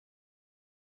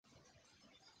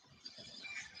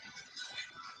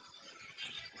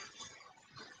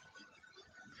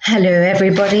Hello,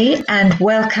 everybody, and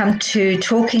welcome to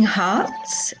Talking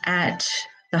Hearts at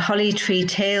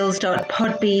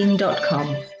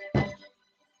thehollytreetales.podbean.com.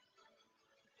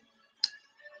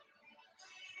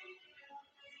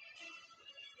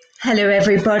 Hello,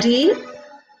 everybody,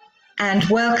 and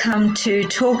welcome to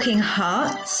Talking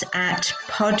Hearts at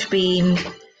Podbean.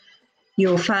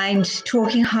 You'll find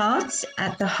Talking Hearts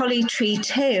at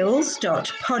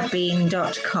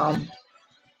thehollytreetales.podbean.com.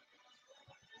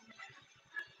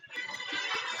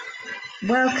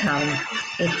 Welcome.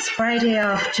 It's Friday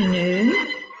afternoon.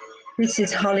 This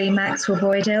is Holly Maxwell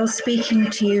Boydell speaking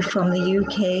to you from the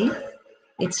UK.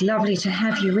 It's lovely to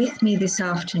have you with me this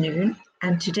afternoon,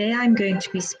 and today I'm going to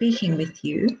be speaking with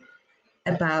you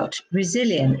about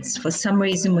resilience. For some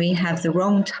reason, we have the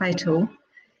wrong title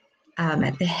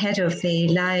at the head of the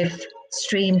live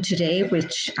stream today,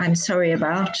 which I'm sorry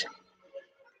about.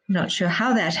 Not sure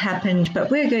how that happened, but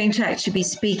we're going to actually be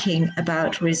speaking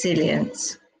about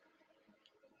resilience.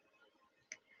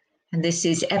 And this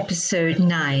is episode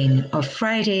 9 of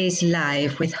Fridays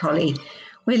Live with Holly.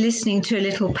 We're listening to a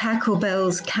little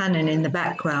Pachelbel's canon in the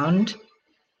background,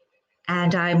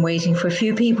 and I'm waiting for a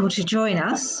few people to join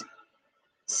us.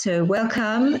 So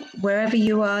welcome wherever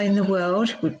you are in the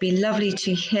world. It would be lovely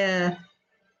to hear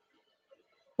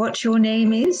what your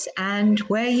name is and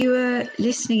where you are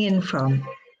listening in from.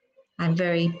 I'm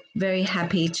very, very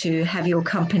happy to have your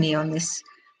company on this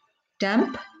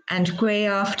damp and grey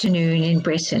afternoon in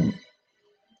Britain.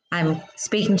 I'm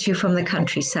speaking to you from the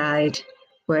countryside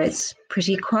where it's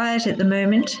pretty quiet at the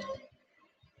moment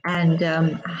and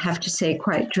I have to say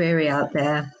quite dreary out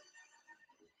there.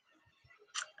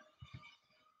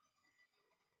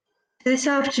 This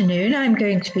afternoon I'm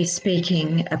going to be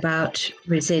speaking about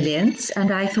resilience,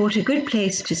 and I thought a good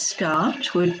place to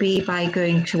start would be by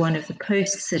going to one of the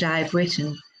posts that I've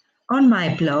written on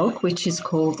my blog, which is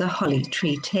called The Holly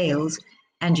Tree Tales,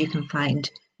 and you can find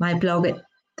my blog at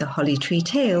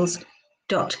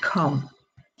thehollytreetales.com.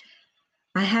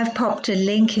 I have popped a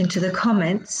link into the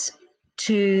comments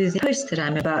to the post that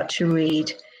I'm about to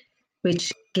read,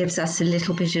 which gives us a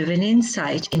little bit of an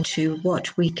insight into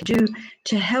what we can do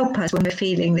to help us when we're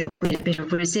feeling that we need a bit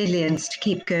of resilience to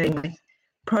keep going with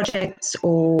projects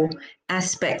or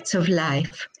aspects of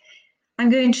life. I'm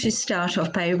going to start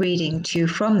off by reading to you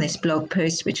from this blog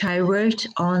post, which I wrote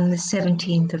on the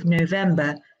 17th of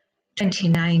November,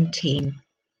 2019.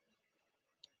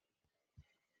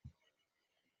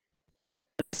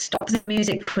 Stop the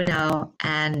music for now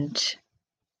and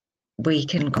we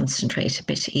can concentrate a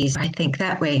bit easier, I think,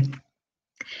 that way.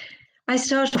 I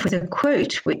start off with a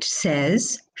quote which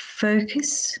says,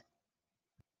 "Focus.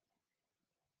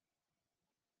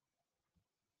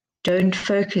 Don't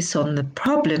focus on the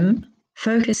problem,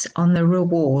 focus on the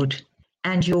reward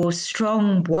and your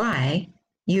strong why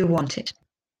you want it."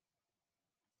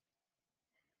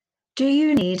 Do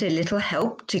you need a little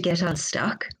help to get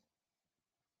unstuck?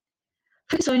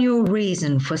 Focus on your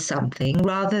reason for something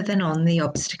rather than on the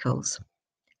obstacles.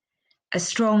 A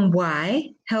strong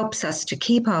why helps us to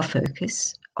keep our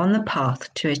focus on the path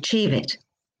to achieve it.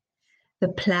 The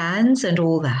plans and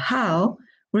all the how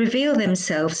reveal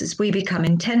themselves as we become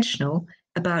intentional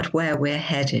about where we're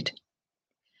headed.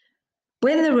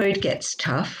 When the road gets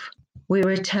tough, we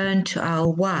return to our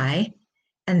why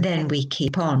and then we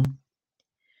keep on.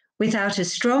 Without a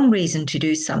strong reason to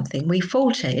do something, we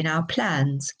falter in our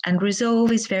plans, and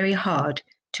resolve is very hard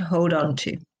to hold on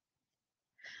to.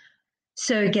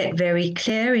 So get very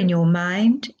clear in your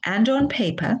mind and on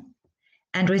paper,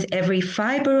 and with every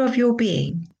fiber of your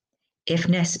being, if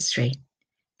necessary,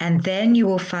 and then you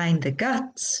will find the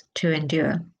guts to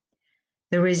endure,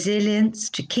 the resilience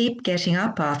to keep getting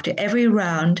up after every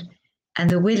round, and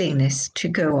the willingness to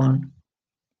go on.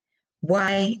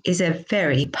 Why is a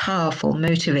very powerful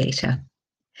motivator.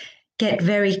 Get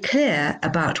very clear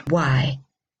about why.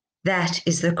 That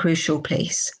is the crucial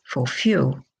place for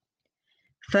fuel.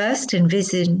 First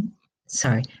envision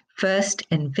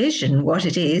what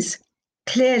it is,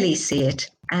 clearly see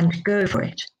it, and go for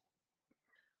it.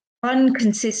 One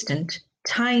consistent,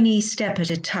 tiny step at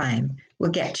a time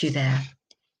will get you there,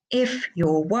 if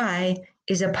your why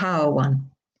is a power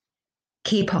one.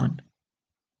 Keep on,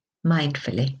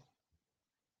 mindfully.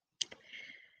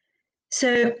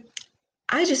 So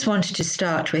I just wanted to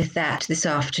start with that this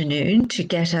afternoon to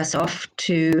get us off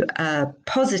to a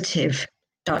positive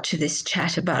start to this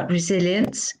chat about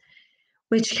resilience,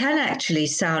 which can actually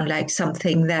sound like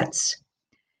something that's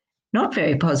not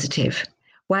very positive.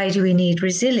 Why do we need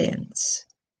resilience?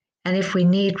 And if we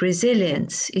need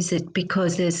resilience, is it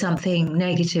because there's something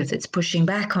negative that's pushing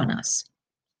back on us?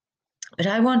 But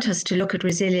I want us to look at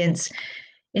resilience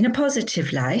in a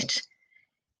positive light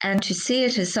and to see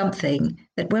it as something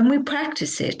that when we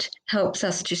practice it helps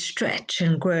us to stretch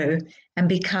and grow and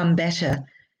become better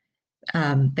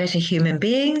human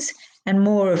beings and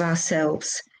more of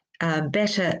ourselves,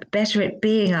 better at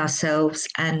being ourselves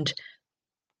and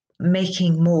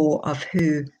making more of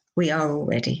who we are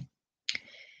already.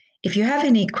 If you have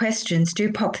any questions,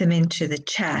 do pop them into the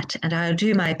chat and I'll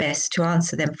do my best to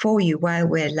answer them for you while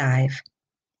we're live.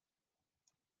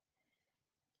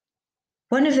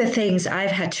 One of the things I've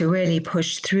had to really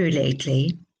push through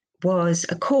lately was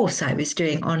a course I was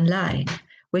doing online,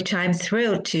 which I'm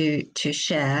thrilled to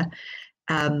share,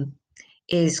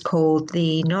 is called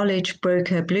the Knowledge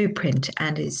Broker Blueprint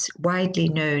and is widely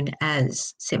known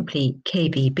as simply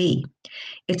KBB.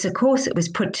 It's a course that was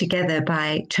put together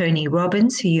by Tony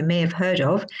Robbins, who you may have heard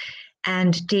of,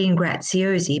 and Dean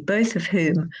Graziosi, both of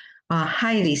whom are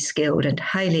highly skilled and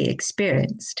highly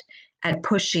experienced at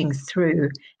pushing through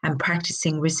and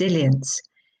practicing resilience.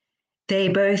 They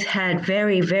both had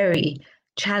very, very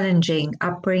challenging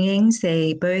upbringings.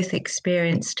 They both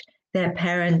experienced their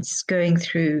parents going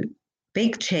through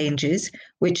big changes,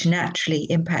 which naturally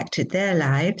impacted their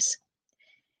lives.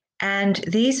 And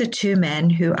these are two men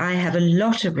who I have a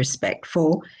lot of respect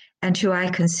for and who I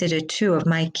consider two of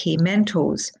my key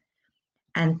mentors.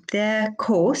 And their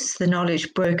course, the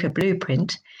Knowledge Broker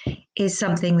Blueprint, is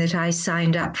something that I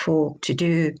signed up for to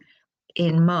do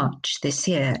in March this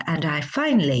year. And I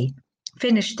finally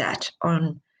finished that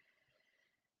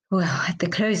at the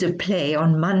close of play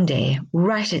on Monday,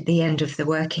 right at the end of the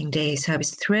working day. So I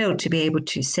was thrilled to be able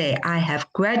to say I have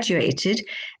graduated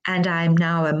and I'm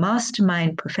now a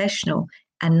mastermind professional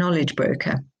and knowledge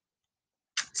broker.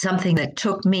 Something that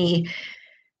took me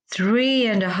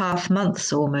 3.5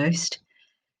 months almost.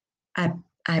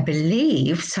 I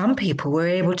believe some people were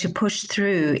able to push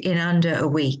through in under a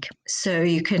week. So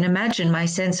you can imagine my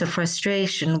sense of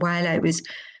frustration while I was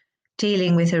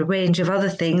dealing with a range of other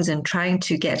things and trying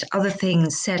to get other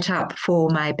things set up for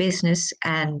my business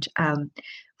and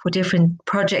for different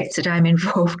projects that I'm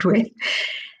involved with,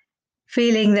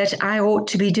 feeling that I ought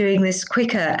to be doing this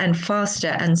quicker and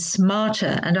faster and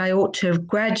smarter, and I ought to have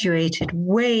graduated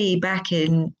way back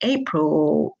in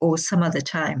April or some other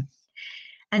time.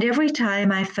 And every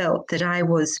time I felt that I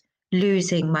was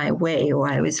losing my way or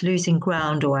I was losing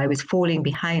ground or I was falling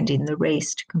behind in the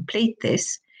race to complete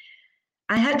this,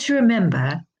 I had to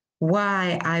remember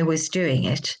why I was doing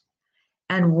it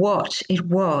and what it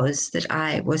was that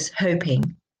I was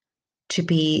hoping to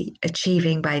be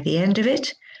achieving by the end of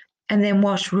it, and then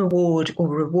what reward or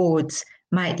rewards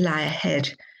might lie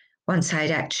ahead once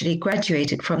I'd actually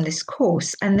graduated from this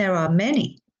course. And there are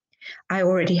many. I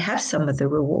already have some of the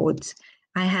rewards.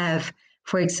 I have,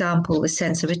 for example, a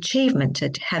sense of achievement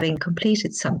at having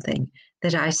completed something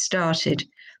that I started.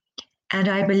 And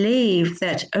I believe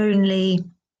that I've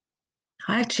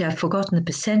forgotten the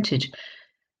percentage,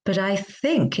 but I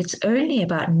think it's only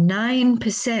about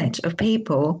 9% of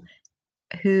people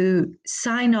who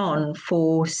sign on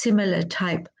for similar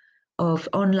type of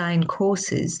online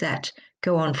courses that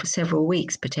go on for several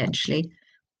weeks potentially,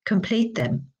 complete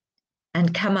them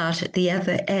and come out at the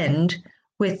other end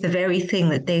with the very thing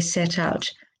that they set out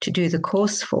to do the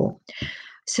course for.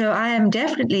 So I am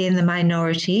definitely in the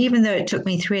minority, even though it took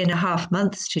me 3.5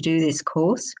 months to do this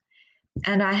course.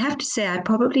 And I have to say, I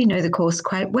probably know the course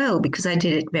quite well because I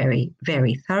did it very,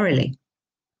 very thoroughly.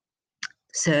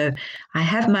 So I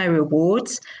have my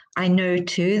rewards. I know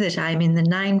too that I'm in the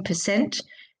 9%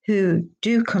 who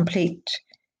do complete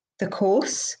the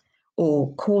course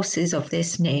or courses of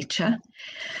this nature.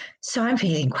 So I'm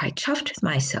feeling quite chuffed with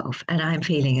myself, and I'm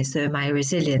feeling as though my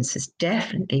resilience has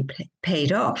definitely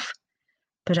paid off.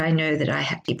 But I know that I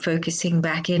have to keep focusing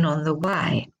back in on the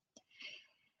why.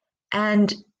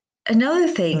 And another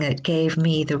thing that gave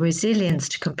me the resilience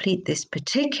to complete this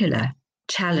particular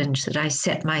challenge that I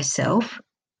set myself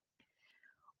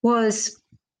was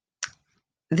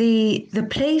the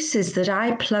places that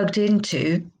I plugged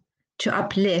into to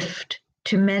uplift,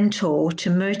 to mentor,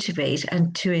 to motivate,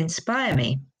 and to inspire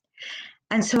me.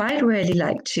 And so I'd really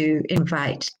like to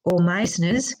invite all my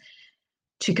listeners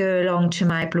to go along to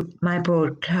my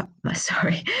blog.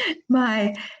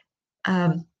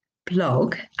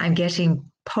 I'm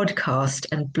getting podcast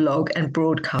and blog and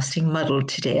broadcasting muddled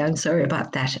today. I'm sorry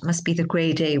about that. It must be the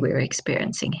grey day we're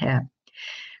experiencing here.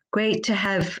 Great to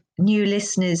have new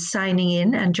listeners signing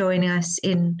in and joining us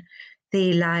in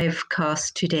the live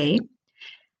cast today.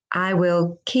 I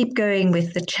will keep going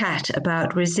with the chat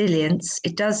about resilience.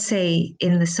 It does say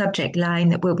in the subject line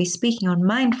that we'll be speaking on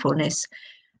mindfulness,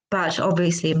 but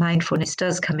obviously mindfulness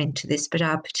does come into this, but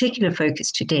our particular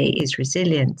focus today is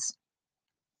resilience.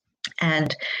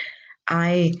 And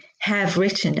I have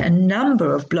written a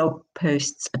number of blog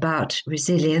posts about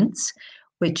resilience,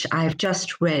 which I've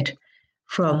just read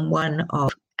from one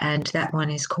of, and that one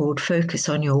is called Focus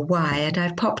on Your Why. And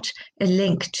I've popped a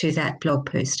link to that blog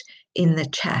post in the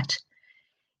chat.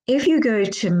 If you go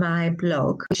to my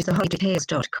blog, which is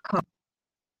thehollydetails.com,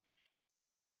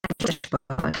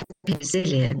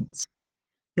 resilience,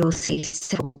 you'll see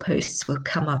several posts will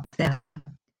come up there.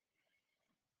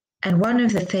 And one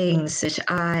of the things that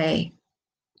I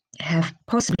have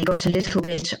possibly got a little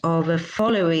bit of a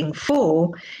following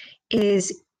for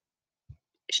is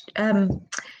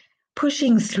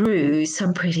pushing through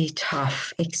some pretty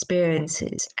tough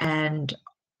experiences and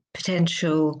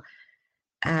potential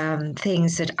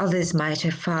things that others might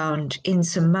have found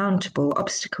insurmountable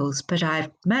obstacles, but I've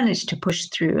managed to push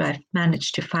through. I've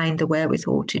managed to find the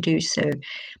wherewithal to do so.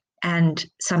 And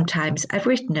sometimes I've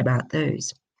written about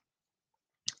those.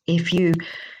 If you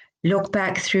look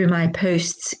back through my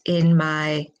posts on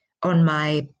my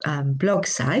blog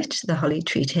site,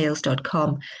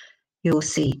 thehollydetails.com, you'll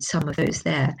see some of those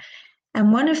there.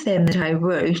 And one of them that I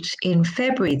wrote in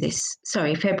February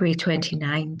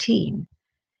 2019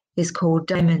 is called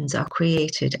Diamonds Are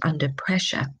Created Under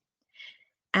Pressure.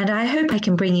 And I hope I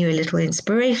can bring you a little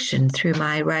inspiration through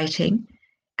my writing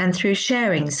and through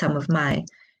sharing some of my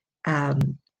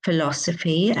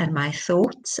philosophy and my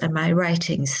thoughts and my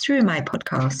writings through my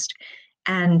podcast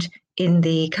and in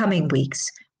the coming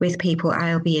weeks with people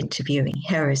I'll be interviewing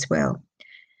here as well.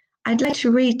 I'd like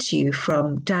to read to you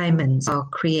from Diamonds Are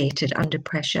Created Under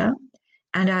Pressure,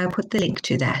 and I'll put the link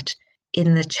to that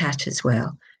in the chat as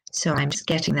well. So I'm just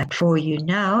getting that for you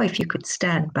now, if you could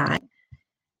stand by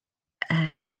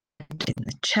and in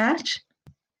the chat.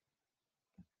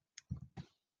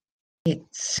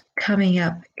 It's coming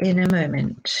up in a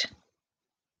moment.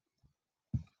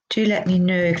 Do let me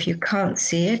know if you can't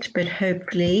see it, but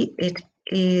hopefully it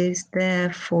is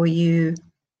there for you.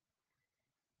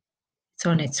 It's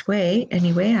on its way.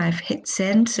 Anyway, I've hit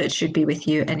send, so it should be with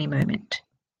you any moment.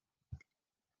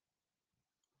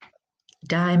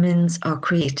 Diamonds are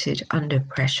created under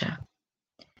pressure.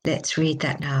 Let's read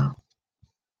that now.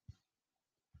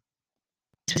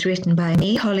 It was written by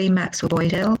me, Holly Maxwell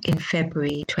Boydell, in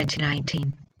February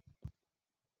 2019.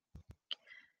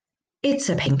 It's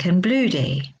a pink and blue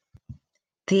day.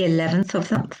 The 11th of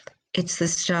the month. It's the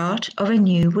start of a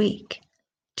new week.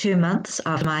 2 months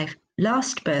after my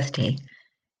last birthday.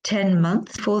 10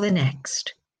 months for the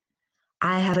next.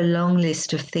 I have a long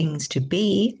list of things to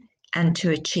be and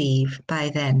to achieve by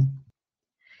then.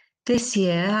 This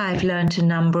year, I've learned a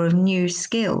number of new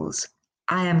skills.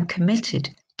 I am committed,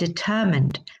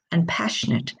 determined, and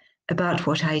passionate about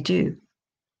what I do.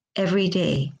 Every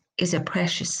day is a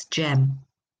precious gem.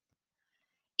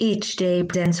 Each day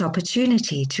presents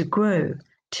opportunity to grow,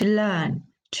 to learn,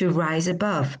 to rise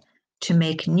above, to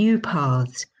make new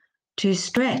paths, to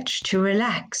stretch, to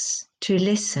relax, to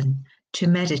listen, to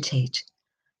meditate,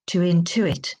 to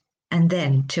intuit, and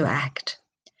then to act.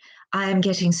 I am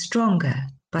getting stronger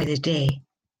by the day.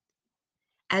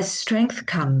 As strength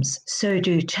comes, so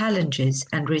do challenges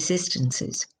and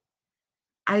resistances.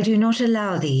 I do not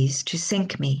allow these to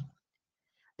sink me,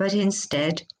 but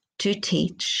instead to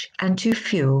teach and to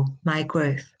fuel my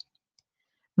growth.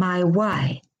 My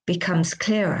why becomes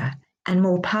clearer and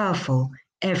more powerful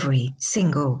every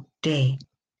single day.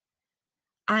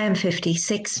 I am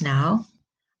 56 now.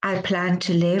 I plan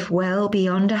to live well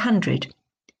beyond 100,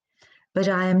 but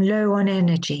I am low on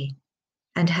energy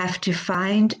and have to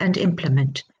find and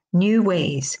implement new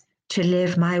ways to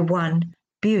live my one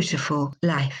beautiful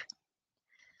life.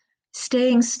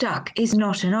 Staying stuck is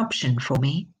not an option for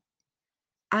me.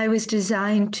 I was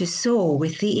designed to soar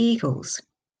with the eagles,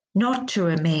 not to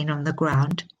remain on the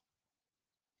ground.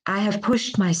 I have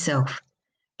pushed myself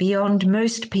beyond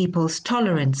most people's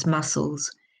tolerance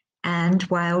muscles, and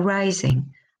while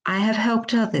rising, I have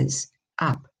helped others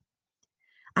up.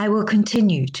 I will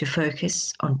continue to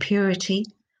focus on purity,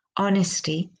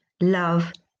 honesty,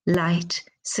 love, light,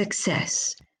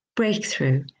 success,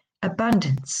 breakthrough,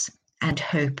 abundance, and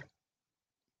hope.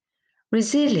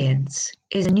 Resilience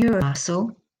is a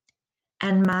neuromuscle,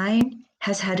 and mine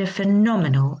has had a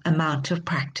phenomenal amount of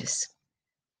practice.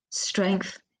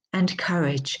 Strength and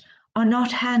courage are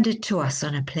not handed to us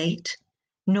on a plate,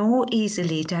 nor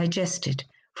easily digested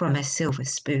from a silver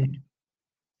spoon.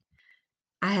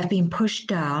 I have been pushed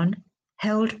down,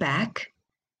 held back,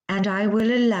 and I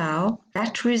will allow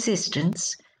that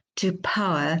resistance to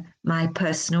power my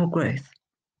personal growth.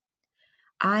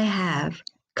 I have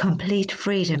complete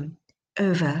freedom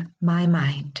over my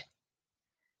mind.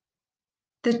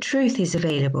 The truth is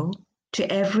available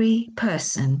to every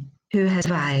person who has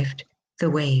survived the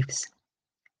waves.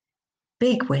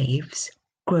 big waves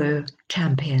grow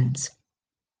champions.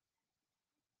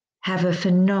 Have a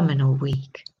phenomenal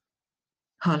week.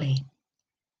 Holly.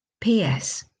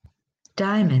 P.S.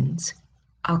 Diamonds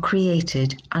are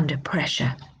created under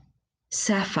pressure,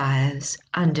 sapphires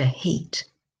under heat.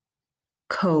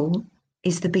 Coal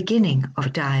is the beginning of a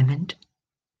diamond.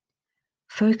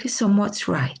 Focus on what's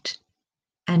right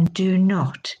and do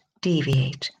not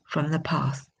deviate from the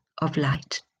path of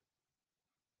light.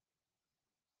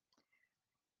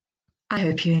 I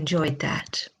hope you enjoyed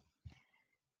that.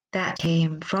 That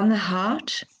came from the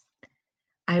heart.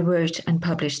 I wrote and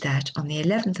published that on the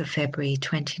 11th of February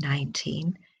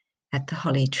 2019 at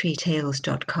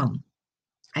thehollytreetales.com.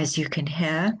 As you can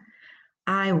hear,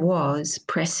 I was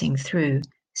pressing through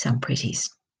some pretty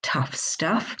tough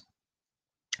stuff.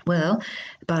 Well,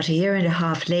 about a year and a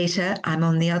half later, I'm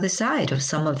on the other side of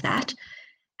some of that,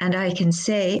 and I can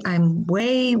say I'm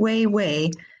way, way,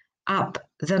 way up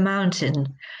the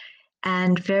mountain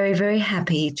and very, very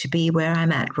happy to be where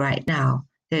I'm at right now.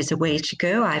 There's a way to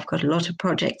go. I've got a lot of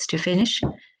projects to finish,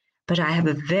 but I have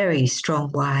a very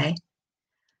strong why.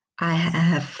 I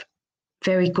have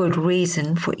very good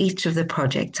reason for each of the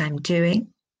projects I'm doing.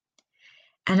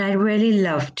 And I really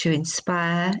love to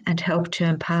inspire and help to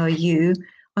empower you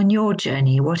on your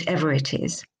journey, whatever it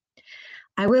is.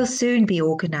 I will soon be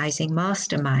organizing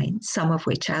masterminds, some of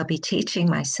which I'll be teaching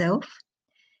myself.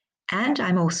 And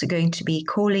I'm also going to be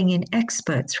calling in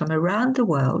experts from around the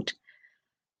world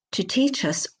to teach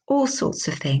us all sorts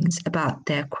of things about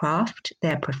their craft,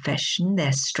 their profession,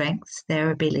 their strengths,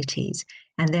 their abilities,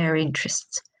 and their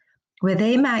interests, where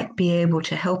they might be able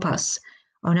to help us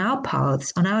on our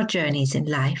paths, on our journeys in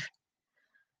life,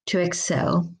 to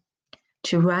excel,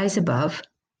 to rise above,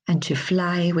 and to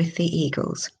fly with the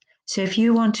eagles. So if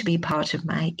you want to be part of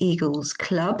my Eagles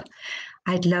Club,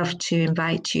 I'd love to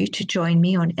invite you to join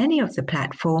me on any of the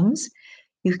platforms.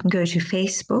 You can go to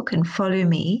Facebook and follow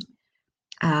me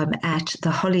at the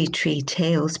Holly Tree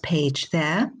Tales page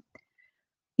there.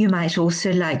 You might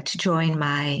also like to join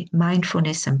my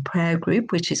mindfulness and prayer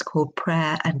group, which is called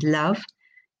Prayer and Love,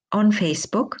 on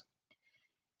Facebook.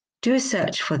 Do a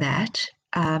search for that,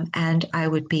 and I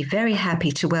would be very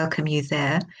happy to welcome you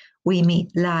there. We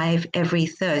meet live every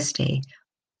Thursday.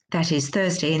 That is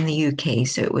Thursday in the UK,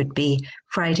 so it would be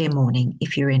Friday morning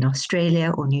if you're in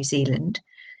Australia or New Zealand.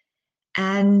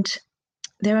 And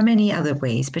there are many other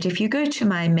ways, but if you go to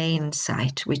my main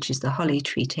site, which is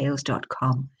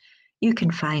thehollytreetales.com, you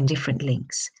can find different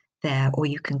links there, or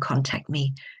you can contact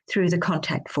me through the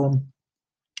contact form.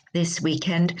 This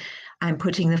weekend, I'm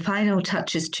putting the final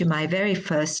touches to my very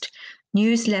first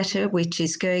newsletter, which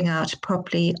is going out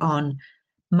properly on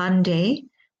Monday,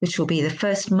 which will be the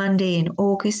first Monday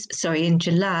in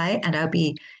July, and I'll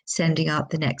be sending out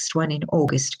the next one in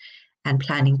August and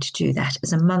planning to do that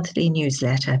as a monthly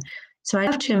newsletter. So I'd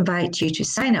love to invite you to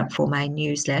sign up for my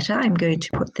newsletter. I'm going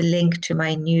to put the link to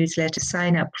my newsletter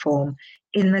sign-up form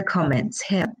in the comments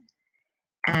here.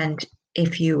 And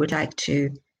if you would like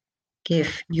to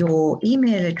give your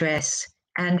email address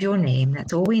and your name,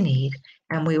 that's all we need,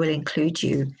 and we will include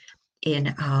you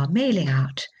in our mailing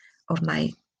out of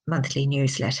my monthly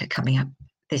newsletter coming up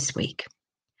this week.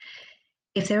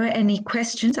 If there are any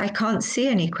questions, I can't see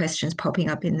any questions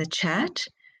popping up in the chat.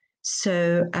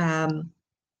 So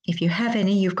if you have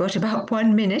any, you've got about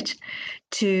 1 minute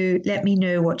to let me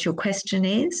know what your question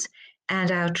is, and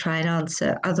I'll try and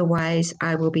answer. Otherwise,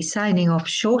 I will be signing off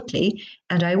shortly,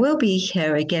 and I will be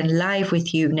here again live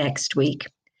with you next week.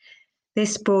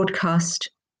 This broadcast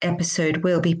episode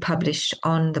will be published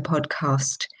on the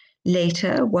podcast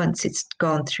later once it's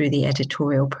gone through the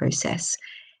editorial process,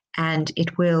 and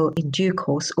it will in due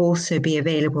course also be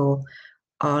available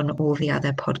on all the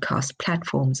other podcast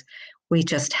platforms. We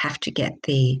just have to get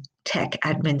the tech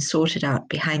admin sorted out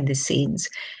behind the scenes.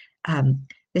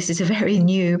 This is a very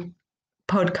new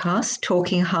podcast.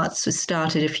 Talking Hearts was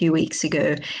started a few weeks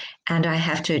ago, and I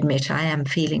have to admit I am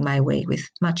feeling my way with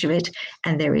much of it,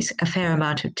 and there is a fair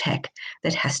amount of tech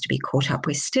that has to be caught up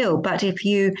with still. But if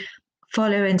you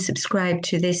follow and subscribe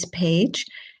to this page,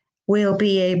 we'll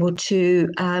be able to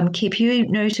keep you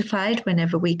notified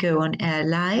whenever we go on air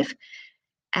live.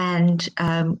 And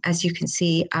as you can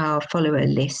see, our follower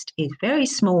list is very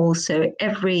small, so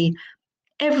every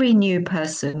new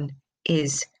person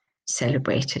is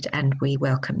celebrated, and we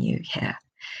welcome you here.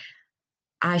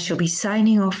 I shall be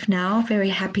signing off now. Very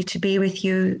happy to be with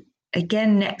you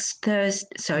again next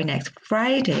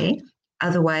Friday,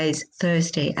 otherwise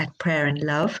Thursday at Prayer and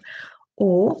Love,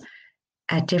 or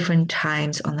at different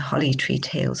times on the Holly Tree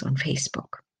Tales on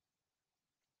Facebook.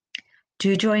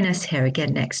 Do join us here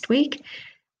again next week.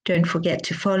 Don't forget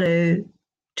to follow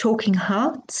Talking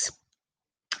Hearts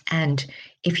And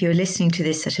if you're listening to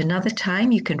this at another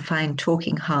time, you can find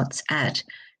Talking Hearts at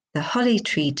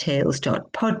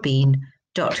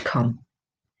thehollytreetales.podbean.com.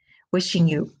 Wishing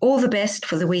you all the best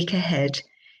for the week ahead,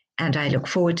 and I look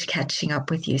forward to catching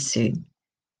up with you soon.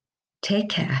 Take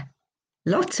care.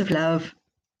 Lots of love.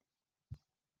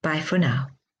 Bye for now.